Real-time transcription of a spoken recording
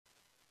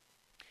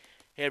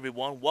Hey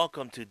everyone,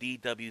 welcome to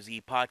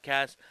DWZ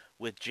Podcast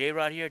with J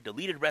Rod here,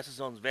 Deleted Wrestling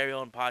Zone's very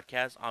own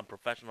podcast on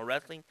professional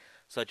wrestling,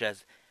 such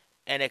as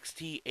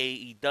NXT,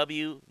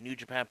 AEW, New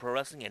Japan Pro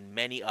Wrestling, and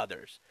many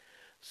others.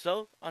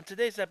 So, on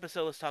today's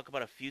episode, let's talk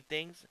about a few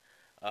things.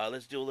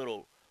 Let's do a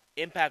little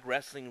Impact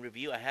Wrestling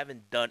review. I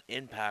haven't done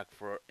Impact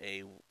for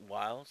a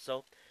while,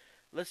 so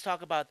let's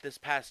talk about this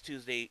past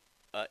Tuesday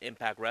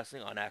Impact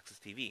Wrestling on Access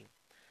TV.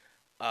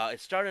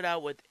 It started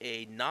out with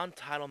a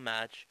non-title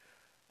match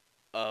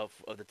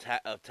of the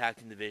tag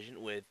team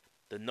division with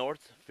the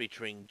North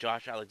featuring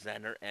Josh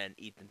Alexander and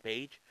Ethan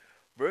Page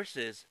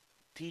versus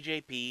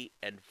TJP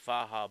and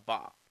Faha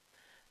Ba.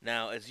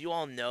 Now, as you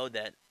all know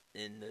that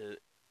in the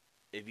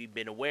if you've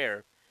been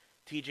aware,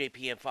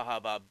 TJP and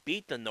Faha Ba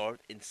beat the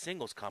North in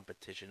singles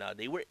competition. Now,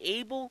 they were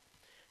able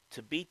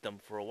to beat them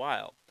for a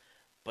while,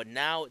 but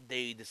now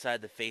they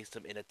decided to face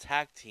them in a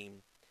tag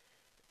team.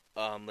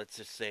 Let's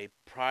just say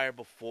prior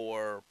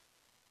before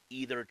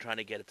either trying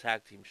to get a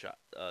tag team shot,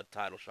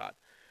 title shot.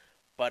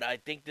 But I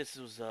think this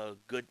was a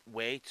good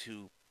way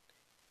to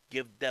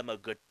give them a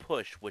good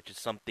push, which is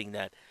something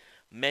that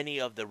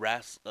many of the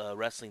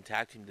wrestling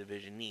tag team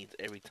division needs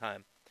every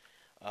time.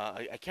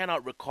 I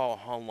cannot recall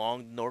how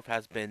long North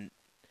has been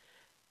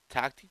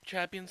tag team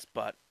champions,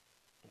 but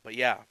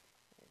yeah,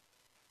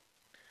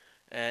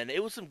 and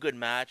it was some good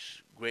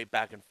match, great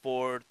back and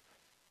forth,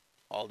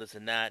 all this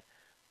and that,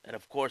 and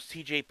of course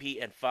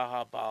TJP and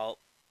Faha Bal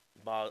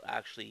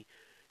actually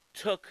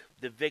took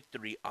the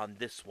victory on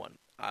this one.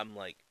 I'm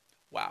like,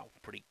 wow,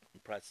 pretty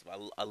impressive.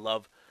 I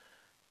love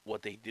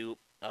what they do.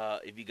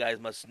 If you guys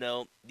must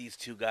know, these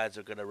two guys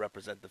are going to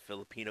represent the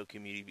Filipino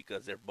community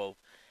because they're both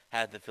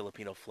have the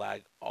Filipino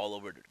flag all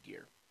over their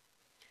gear.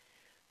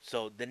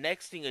 So the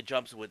next thing it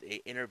jumps with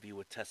a interview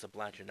with Tessa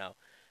Blanchard. Now,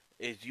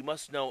 is you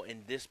must know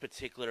in this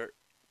particular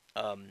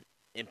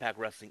Impact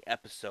Wrestling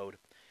episode,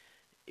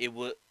 it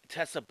was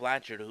Tessa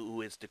Blanchard,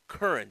 who is the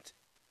current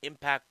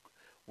Impact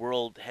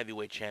World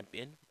Heavyweight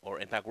Champion or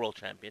Impact World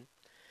Champion,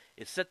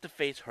 is set to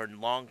face her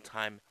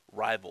longtime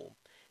rival,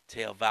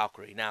 Taya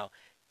Valkyrie. Now,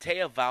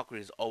 Taya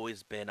Valkyrie has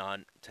always been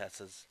on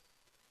Tessa's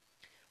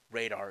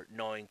radar,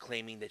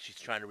 claiming that she's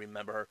trying to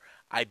remember her.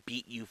 I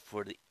beat you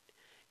for the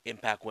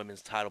Impact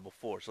Women's title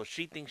before. So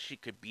she thinks she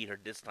could beat her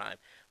this time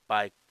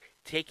by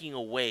taking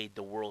away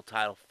the world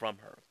title from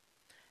her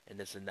and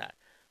this and that.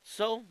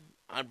 So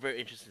I'm very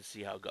interested to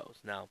see how it goes.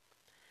 Now,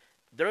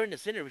 during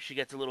this interview, she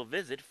gets a little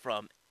visit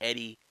from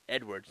Eddie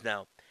Edwards.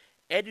 Now,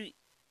 Eddie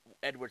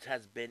Edwards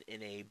has been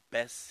in a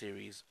best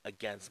series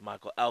against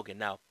Michael Elgin.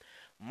 Now,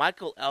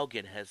 Michael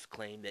Elgin has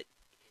claimed that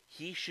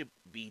he should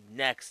be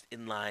next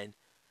in line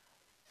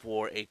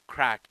for a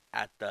crack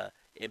at the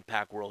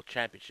Impact World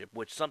Championship,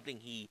 which is something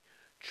he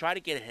tried to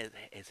get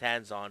his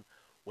hands on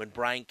when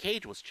Brian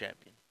Cage was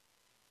champion.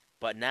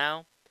 But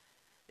now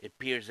it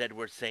appears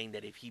Edwards saying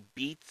that if he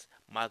beats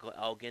Michael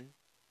Elgin,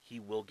 he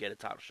will get a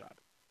title shot.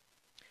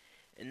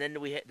 And then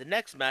the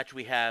next match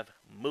we have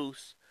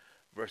Moose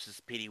versus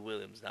Petey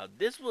Williams. Now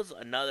this was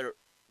another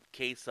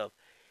case of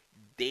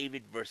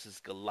David versus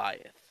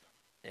Goliath,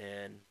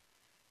 and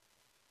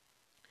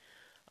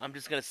I'm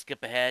just gonna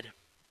skip ahead.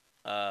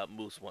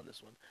 Moose won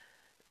this one.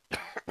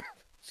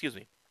 Excuse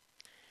me.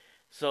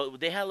 So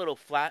they had a little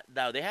flat.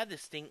 Now they had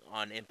this thing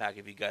on Impact,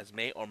 if you guys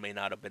may or may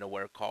not have been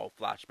aware, called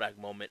Flashback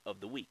Moment of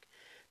the Week.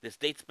 This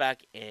dates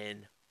back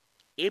in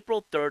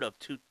April 3rd of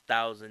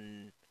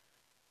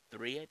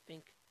 2003, I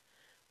think,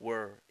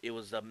 where it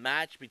was a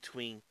match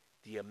between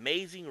the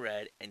Amazing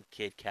Red and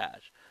Kid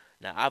Cash.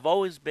 Now I've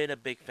always been a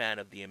big fan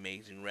of the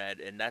Amazing Red,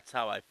 and that's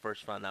how I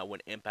first found out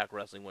when Impact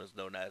Wrestling was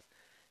known as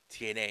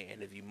TNA.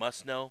 And if you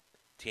must know,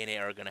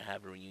 TNA are gonna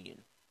have a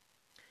reunion,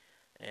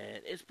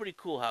 and it's pretty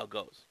cool how it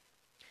goes.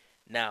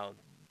 Now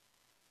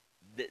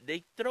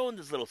they throw in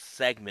this little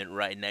segment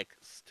right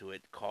next to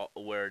it called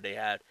where they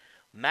had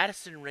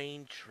Madison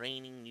Rain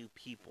training new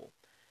people,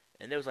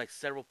 and there was like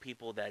several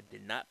people that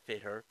did not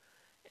fit her,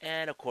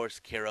 and of course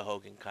Kara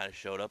Hogan kind of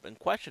showed up and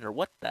questioned her,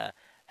 "What the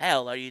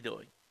hell are you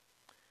doing?"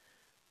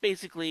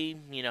 Basically,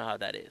 you know how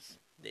that is.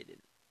 They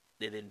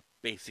didn't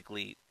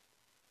basically.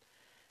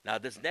 Now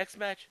this next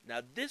match,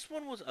 now this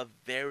one was a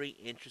very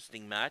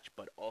interesting match,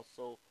 but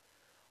also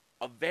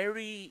a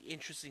very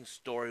interesting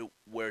story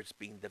where it's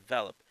being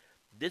developed.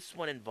 This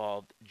one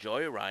involved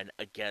Joey Ryan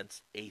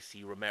against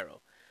AC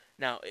Romero.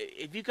 Now,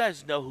 if you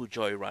guys know who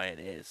Joey Ryan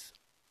is,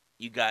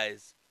 you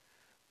guys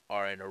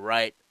are in the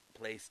right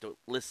place to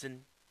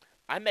listen.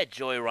 I met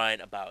Joey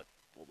Ryan about,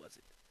 what was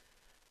it,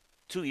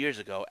 2 years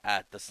ago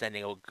at the San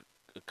Diego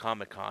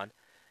Comic Con.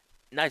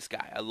 Nice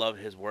guy. I love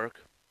his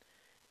work.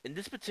 In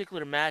this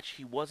particular match,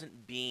 he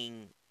wasn't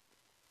being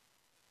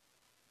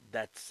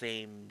that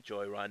same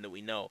Joey Ryan that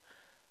we know.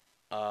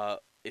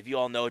 If you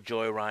all know,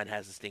 Joey Ryan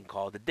has this thing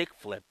called the dick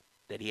flip,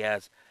 that he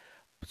has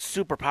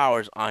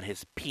superpowers on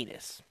his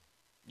penis.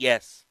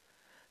 Yes,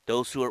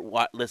 those who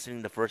are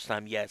listening the first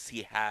time, yes,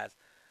 he has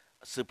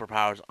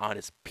superpowers on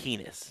his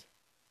penis.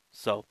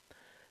 So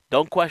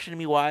don't question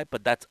me why,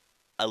 but that's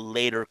a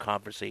later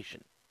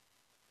conversation.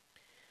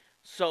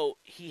 So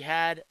he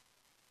had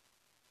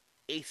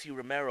AC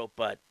Romero,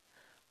 but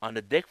on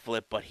the dick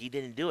flip, but he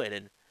didn't do it,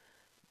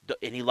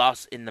 and he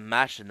lost in the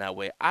match in that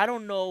way. I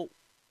don't know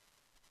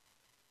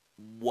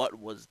what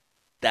was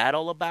that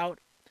all about.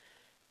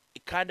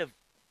 It kind of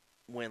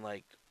went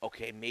like,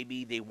 okay,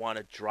 maybe they want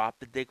to drop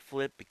the dick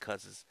flip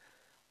because it's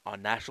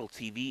on national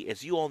TV.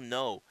 As you all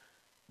know,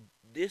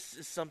 this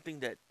is something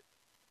that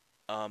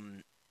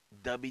um,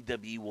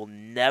 WWE will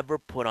never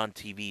put on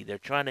TV. They're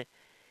trying to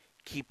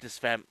keep this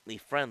family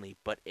friendly,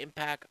 but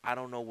Impact, I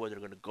don't know where they're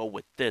going to go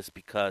with this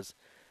because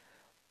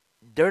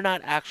they're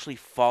not actually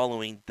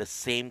following the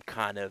same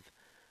kind of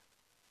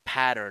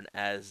pattern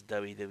as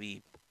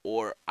WWE,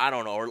 or I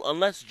don't know, or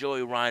unless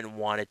Joey Ryan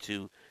wanted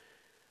to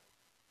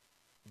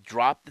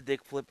drop the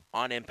dick flip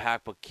on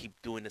Impact but keep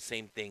doing the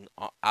same thing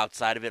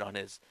outside of it on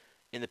his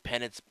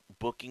independence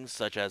bookings,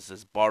 such as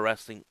his bar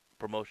wrestling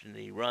promotion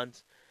that he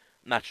runs.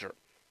 I'm not sure,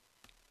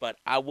 but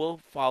I will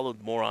follow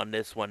more on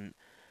this one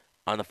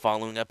on the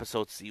following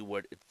episode, see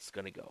where it's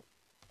gonna go.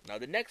 Now,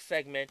 the next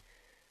segment,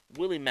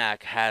 Willie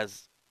Mack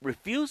has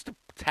refused to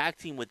tag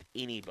team with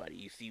anybody.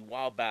 You see, a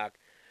while back,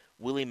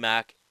 Willie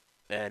Mack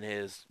and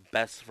his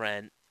best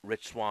friend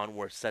Rich Swann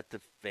were set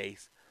to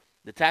face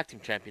the tag team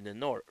champion, the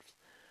North.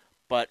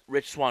 But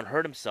Rich Swann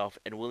hurt himself,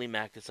 and Willie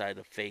Mack decided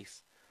to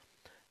face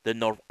the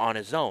North on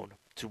his own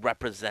to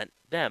represent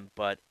them.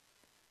 But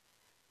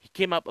he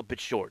came up a bit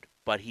short,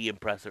 but he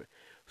impressed her.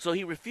 So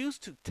he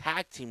refused to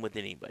tag team with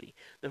anybody.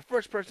 The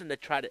first person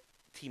that tried to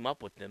team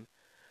up with him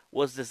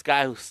was this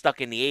guy who's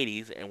stuck in the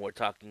 80s, and we're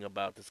talking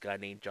about this guy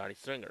named Johnny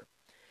Swinger.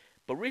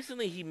 But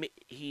recently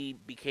he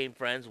became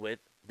friends with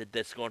the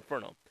Disco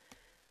Inferno.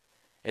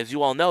 As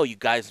you all know, you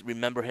guys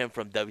remember him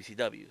from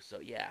WCW. So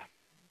yeah,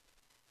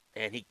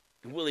 and he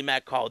Willie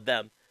Mack called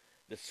them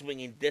the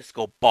Swinging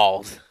Disco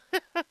Balls.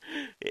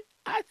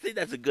 I think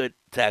that's a good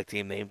tag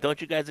team name. Don't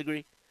you guys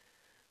agree?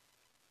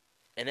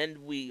 And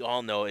then we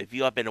all know, if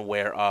you have been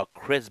aware,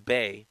 Chris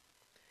Bay,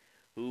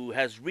 who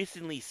has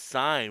recently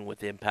signed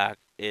with Impact,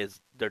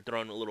 is they're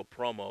throwing a little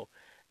promo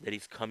that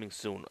he's coming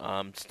soon.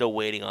 I'm still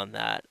waiting on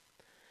that.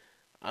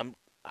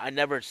 I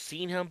never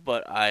seen him,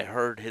 but I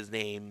heard his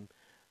name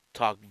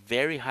talked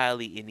very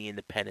highly in the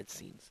independent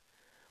scenes.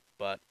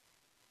 But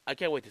I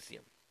can't wait to see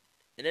him.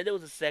 And then there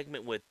was a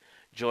segment with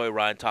Joey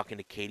Ryan talking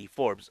to Katie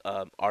Forbes,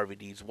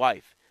 RVD's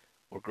wife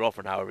or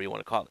girlfriend, however you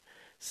want to call it,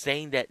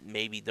 saying that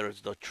maybe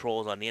there's the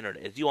trolls on the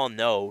internet. As you all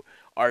know,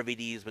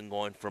 RVD has been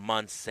going for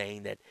months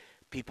saying that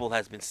people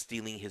has been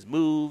stealing his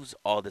moves,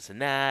 all this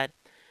and that,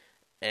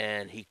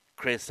 and he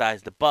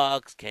criticized the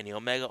Bucks, Kenny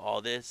Omega,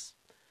 all this.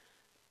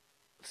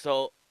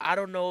 So I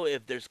don't know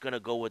if there's gonna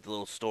go with the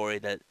little story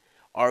that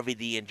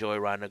RVD and Joey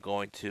Ryan are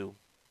going to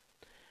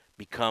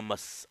become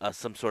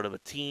some sort of a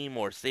team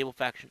or a stable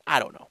faction. I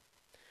don't know,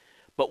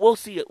 but we'll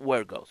see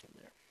where it goes from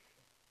there.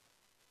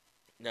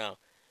 Now,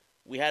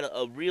 we had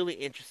a really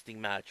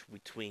interesting match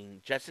between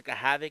Jessica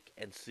Havoc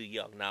and Su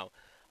Yung. Now,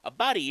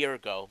 about a year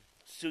ago,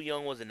 Su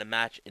Yung was in a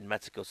match in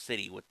Mexico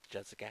City with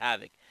Jessica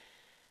Havoc,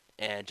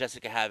 and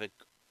Jessica Havoc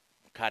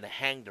kind of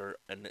hanged her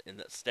in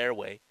the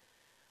stairway.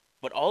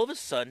 But all of a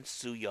sudden,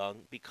 Su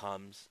Yung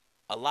becomes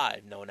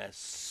alive, known as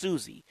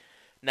Susie.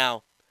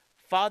 Now,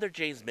 Father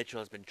James Mitchell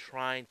has been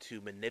trying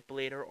to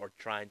manipulate her or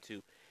trying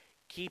to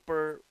keep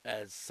her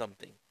as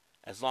something,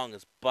 as long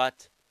as.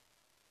 But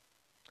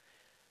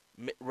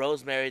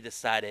Rosemary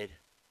decided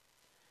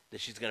that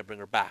she's going to bring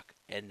her back,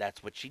 and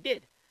that's what she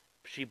did.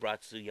 She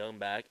brought Su Yung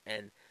back,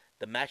 and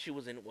the match she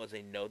was in was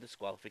a no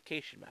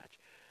disqualification match.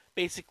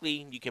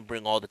 Basically, you can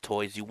bring all the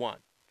toys you want,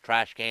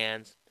 trash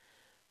cans,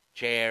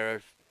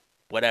 chairs,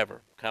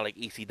 whatever, kind of like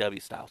ECW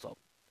style. So,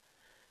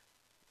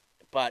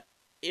 but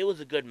it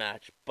was a good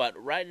match.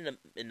 But right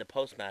in the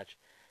post match,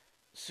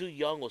 Su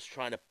Yung was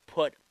trying to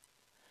put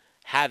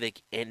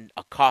Havoc in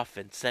a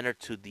coffin, send her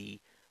to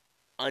the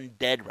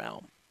undead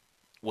realm,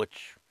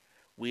 which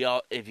we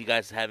all, if you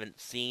guys haven't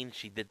seen,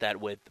 she did that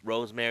with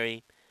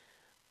Rosemary.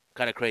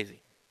 Kind of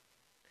crazy.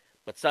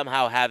 But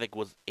somehow Havoc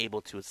was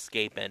able to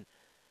escape and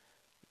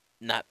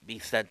not be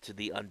sent to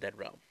the undead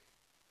realm.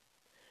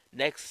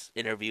 Next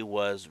interview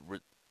was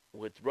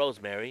with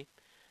Rosemary.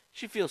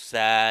 She feels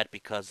sad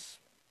because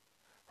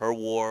her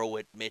war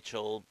with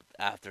Mitchell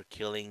after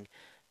killing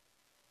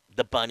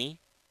the bunny,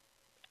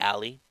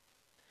 Allie,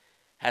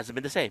 hasn't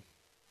been the same.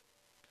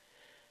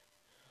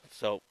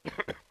 So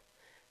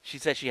she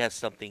says she has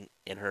something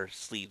in her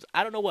sleeves.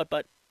 I don't know what,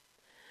 but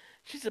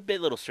she's a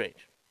bit little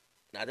strange.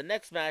 Now the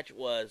next match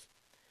was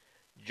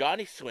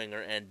Johnny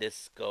Swinger and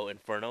Disco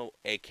Inferno,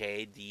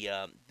 aka the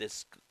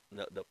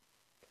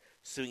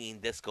swinging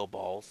disco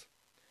balls,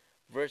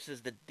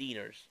 versus the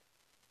Deaners,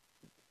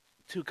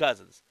 two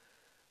cousins.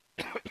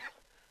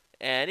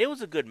 And it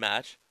was a good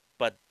match,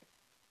 but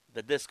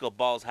the disco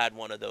balls had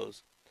one of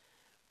those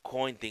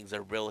coin things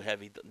that are real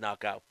heavy to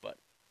knock out, but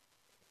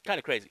kind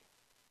of crazy.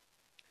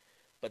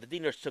 But the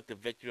Deaners took the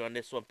victory on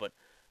this one. But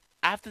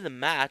after the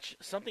match,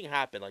 something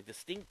happened. Like this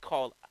thing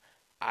called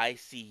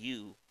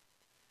ICU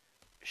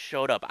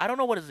showed up. I don't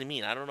know what does it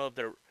mean. I don't know if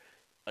they're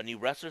a new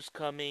wrestler's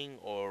coming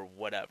or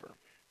whatever.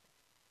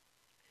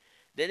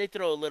 Then they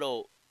throw a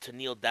little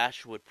Tennille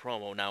Dashwood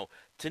promo. Now,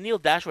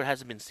 Tennille Dashwood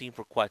hasn't been seen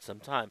for quite some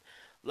time.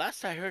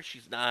 Last I heard,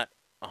 she's not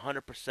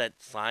 100%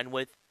 signed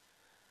with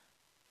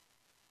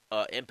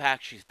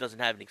Impact. She doesn't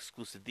have any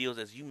exclusive deals.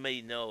 As you may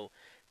know,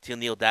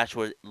 Tennille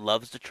Dashwood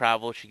loves to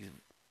travel. She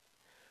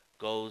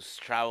goes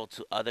travel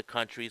to other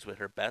countries with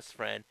her best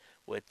friend,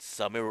 with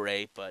Summer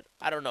Rae. But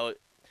I don't know.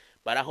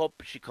 But I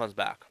hope she comes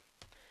back.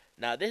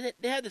 Now they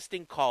had this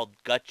thing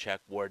called Gut Check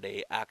where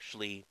they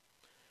actually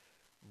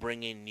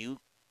bring in new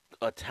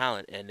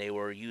talent, and they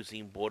were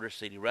using Border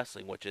City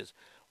Wrestling, which is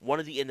one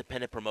of the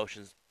independent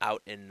promotions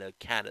out in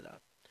Canada,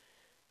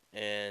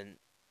 and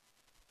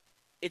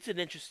it's an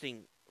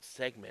interesting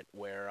segment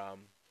where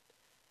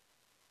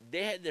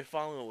they're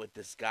following with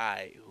this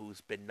guy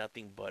who's been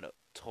nothing but a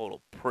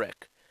total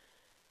prick.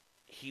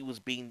 He was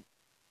being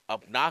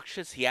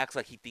obnoxious. He acts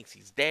like he thinks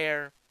he's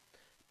there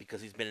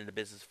because he's been in the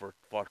business for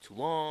far too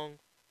long.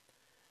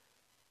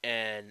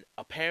 And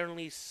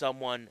apparently,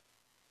 someone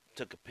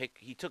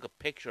he took a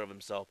picture of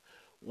himself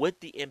with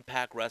the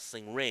Impact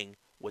Wrestling ring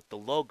with the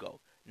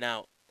logo.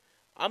 Now,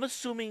 I'm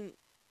assuming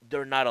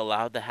they're not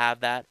allowed to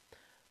have that,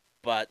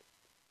 but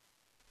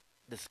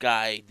this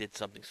guy did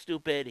something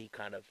stupid. He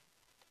kind of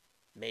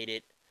made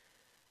it,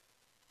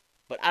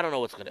 but I don't know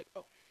what's gonna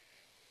go.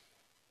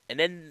 And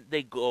then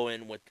they go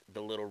in with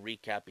the little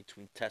recap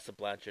between Tessa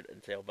Blanchard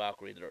and Taya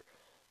Valkyrie, their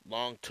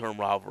long-term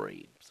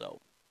rivalry.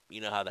 So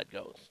you know how that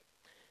goes.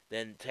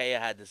 Then Taya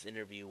had this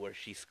interview where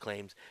she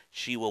claims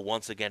she will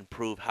once again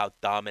prove how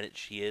dominant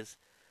she is,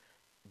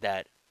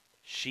 that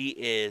she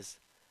is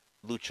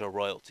lucha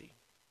royalty.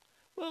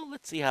 Well,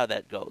 let's see how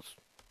that goes.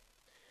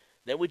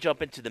 Then we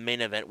jump into the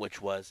main event,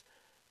 which was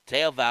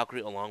Taya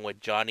Valkyrie along with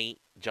John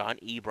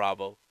E.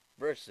 Bravo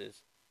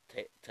versus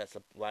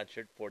Tessa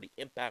Blanchard for the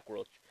Impact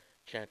World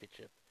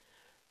Championship.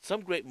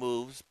 Some great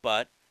moves,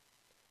 but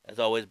as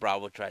always,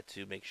 Bravo tried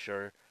to make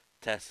sure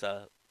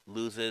Tessa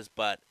loses,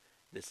 but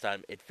this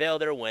time it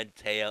failed her when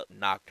Taya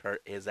knocked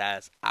his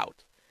ass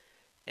out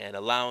and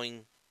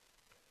allowing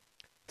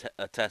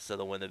Tessa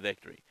to win the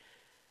victory.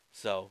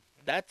 So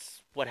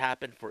that's what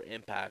happened for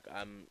Impact.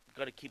 I'm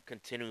gonna keep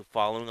continuing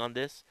following on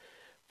this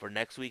for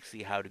next week,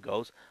 see how it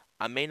goes.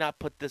 I may not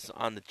put this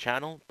on the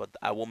channel, but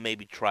I will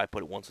maybe try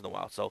put it once in a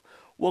while. So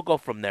we'll go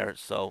from there.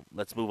 So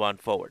let's move on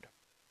forward.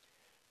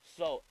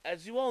 So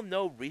as you all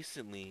know,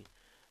 recently,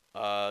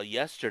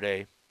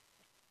 yesterday,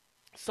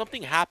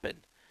 something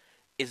happened.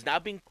 It's now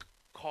being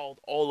called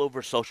all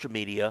over social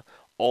media,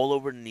 all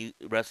over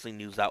wrestling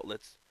news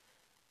outlets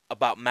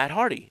about Matt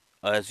Hardy.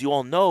 As you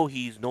all know,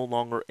 he's no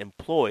longer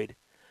employed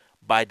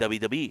by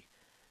WWE.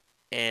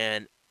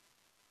 And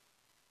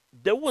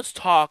there was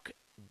talk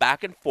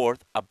back and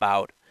forth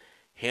about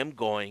him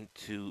going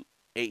to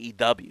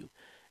AEW,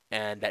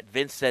 and that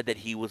Vince said that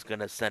he was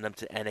going to send him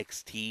to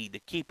NXT to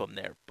keep him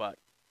there, but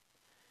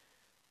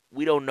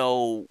we don't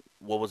know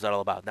what was that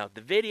all about. Now,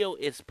 the video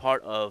is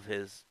part of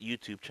his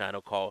YouTube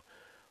channel called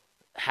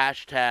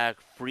hashtag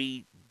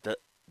free the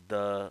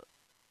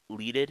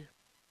deleted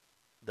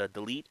the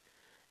delete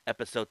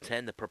episode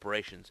 10, the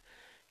preparations.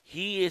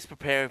 He is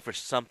preparing for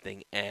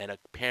something, and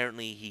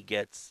apparently he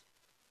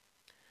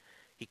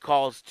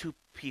calls two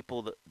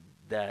people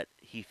that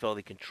he felt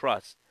he can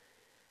trust,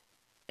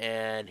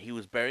 and he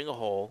was burying a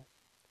hole,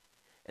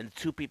 and the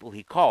two people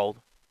he called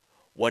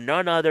were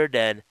none other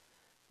than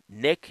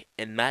Nick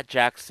and Matt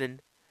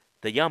Jackson,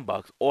 the Young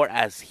Bucks, or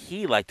as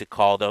he liked to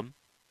call them,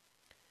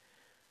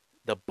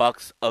 the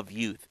Bucks of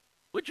Youth,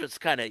 which was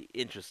kind of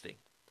interesting.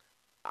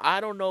 I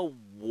don't know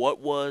what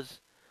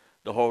was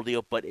the whole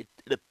deal, but it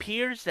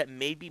appears that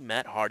maybe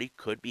Matt Hardy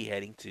could be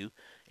heading to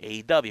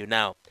AEW.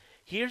 Now,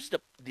 here's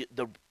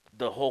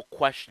the whole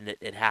question that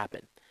it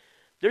happened.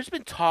 There's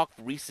been talk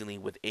recently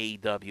with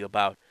AEW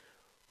about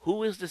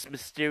who is this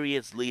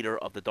mysterious leader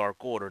of the Dark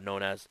Order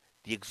known as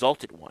the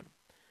Exalted One.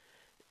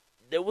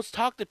 There was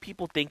talk that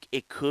people think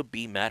it could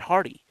be Matt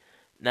Hardy.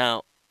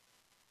 Now,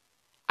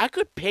 I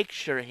could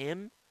picture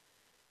him,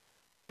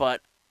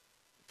 but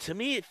to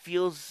me it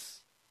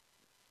feels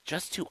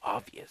just too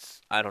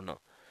obvious. I don't know.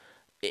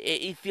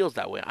 It feels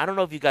that way. I don't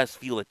know if you guys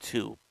feel it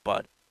too,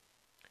 but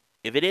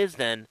if it is,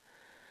 then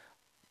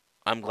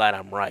I'm glad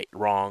I'm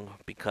wrong,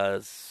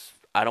 because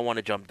I don't want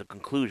to jump to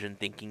conclusion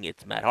thinking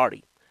it's Matt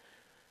Hardy.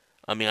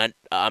 I mean,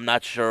 I'm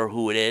not sure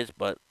who it is,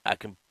 but I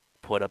can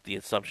put up the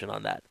assumption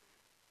on that.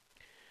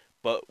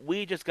 But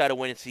we just got to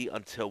wait and see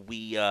until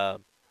we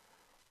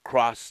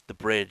cross the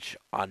bridge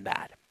on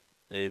that.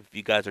 If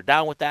you guys are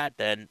down with that,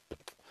 then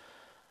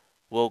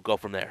we'll go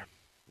from there.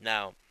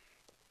 Now,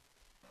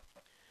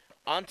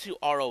 on to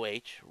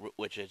ROH,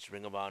 which is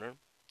Ring of Honor.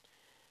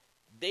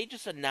 They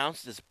just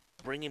announced this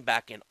bringing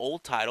back an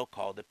old title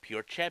called the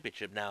Pure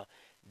Championship. Now,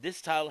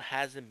 this title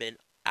hasn't been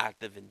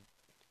active in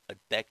a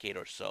decade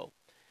or so.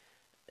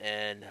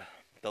 And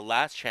the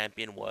last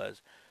champion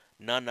was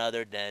none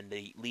other than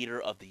the leader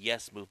of the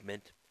Yes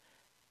Movement,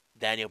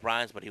 Daniel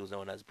Bryan, but he was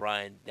known as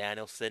Bryan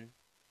Danielson.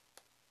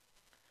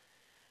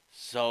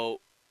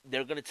 So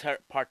they're going to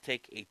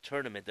partake a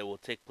tournament that will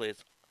take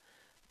place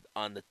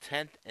on the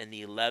 10th and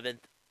the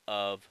 11th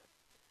of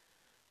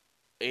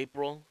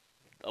April,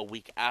 a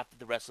week after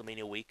the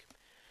WrestleMania week.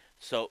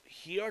 So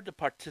here are the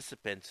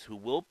participants who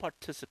will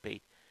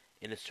participate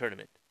in this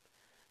tournament: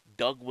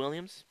 Doug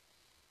Williams,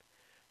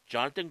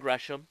 Jonathan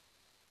Gresham,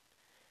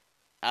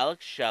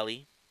 Alex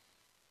Shelley,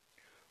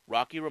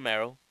 Rocky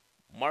Romero,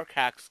 Mark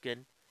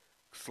Haxkin,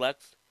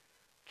 Slex,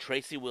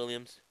 Tracy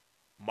Williams,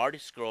 Marty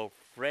Skrull,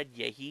 Fred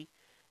Yehi,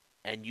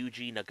 and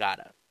Yuji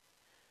Nagata.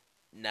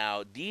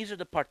 Now, these are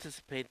the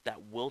participants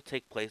that will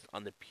take place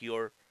on the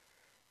Pure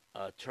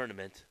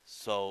tournament.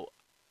 So,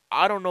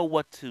 I don't know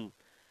what to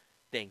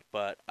think,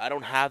 but I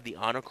don't have the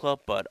Honor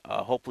Club, but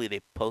hopefully they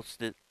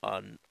post it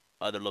on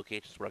other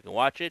locations where I can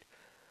watch it.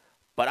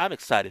 But I'm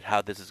excited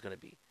how this is going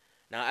to be.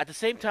 Now, at the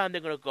same time,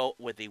 they're going to go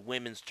with a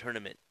women's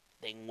tournament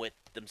thing with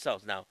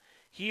themselves. Now,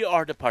 here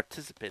are the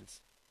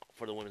participants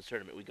for the women's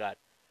tournament. We got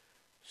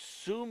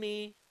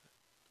Sumi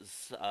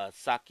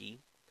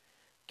Saki,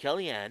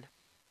 Kellyanne,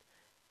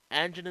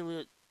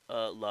 Angelina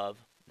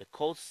Love,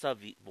 Nicole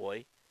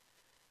Savoy,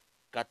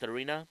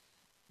 Katarina,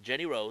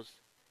 Jenny Rose,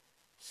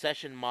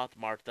 Session Moth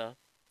Martha,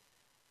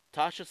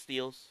 Tasha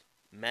Steeles,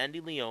 Mandy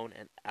Leone,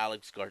 and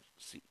Alex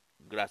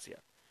Gracia.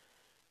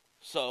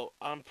 So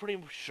I'm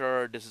pretty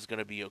sure this is going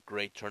to be a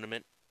great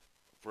tournament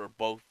for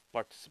both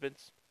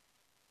participants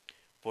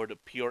for the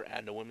pure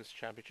and the women's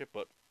championship,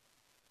 but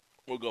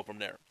we'll go from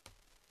there.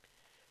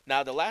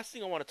 Now, the last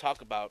thing I want to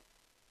talk about,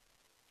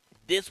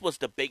 this was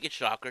the biggest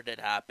shocker that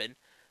happened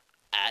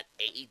at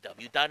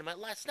AEW Dynamite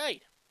last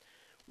night.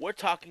 We're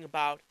talking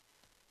about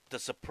the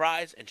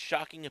surprise and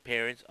shocking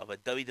appearance of a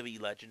WWE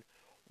legend.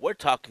 We're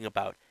talking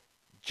about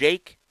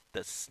Jake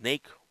the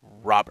Snake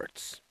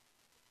Roberts.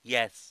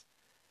 Yes,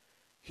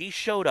 he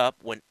showed up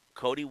when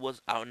Cody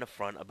was out in the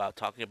front about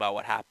talking about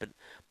what happened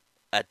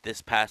at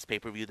this past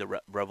pay-per-view,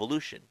 the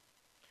Revolution.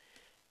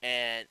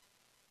 And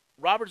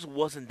Roberts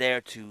wasn't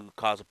there to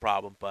cause a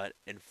problem, but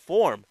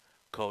inform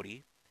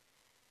Cody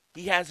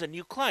he has a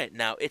new client.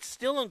 Now, it's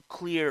still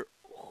unclear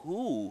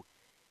who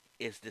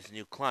is this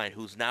new client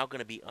who's now going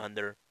to be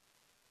under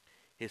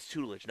his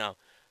tutelage. Now,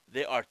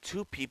 there are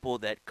two people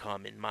that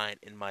come in mind,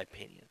 in my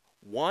opinion.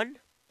 One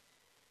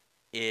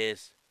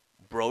is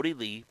Brody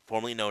Lee,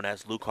 formerly known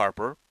as Luke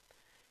Harper,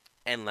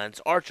 and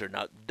Lance Archer.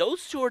 Now,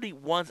 those two are the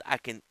ones I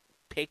can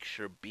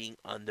picture being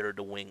under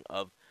the wing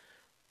of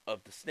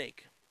the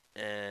Snake.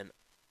 And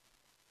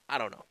I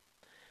don't know.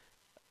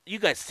 You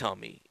guys tell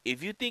me.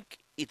 If you think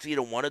it's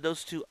either one of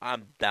those two,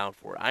 I'm down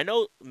for it. I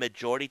know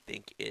majority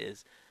think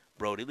is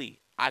Brody Lee.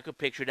 I could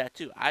picture that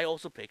too. I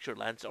also picture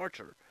Lance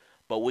Archer.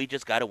 But we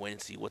just gotta wait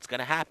and see what's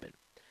gonna happen.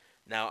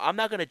 Now, I'm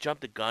not gonna jump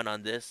the gun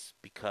on this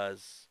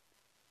because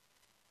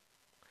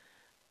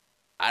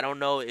I don't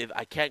know if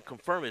I can't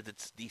confirm if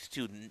it's these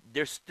two.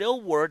 There's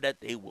still word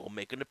that they will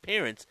make an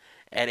appearance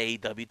at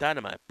AEW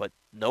Dynamite, but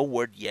no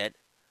word yet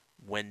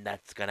when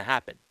that's gonna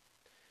happen.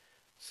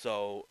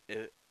 So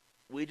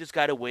we just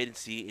gotta wait and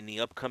see in the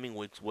upcoming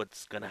weeks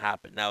what's gonna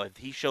happen. Now, if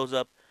he shows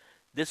up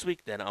this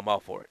week, then I'm all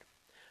for it.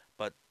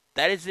 But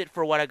that is it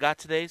for what I got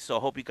today. So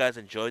I hope you guys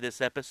enjoyed this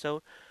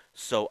episode.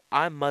 So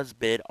I must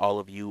bid all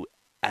of you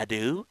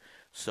adieu.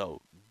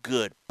 So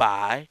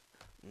goodbye.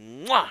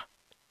 Mwah!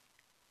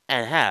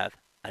 And have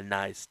a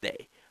nice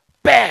day.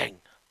 Bang!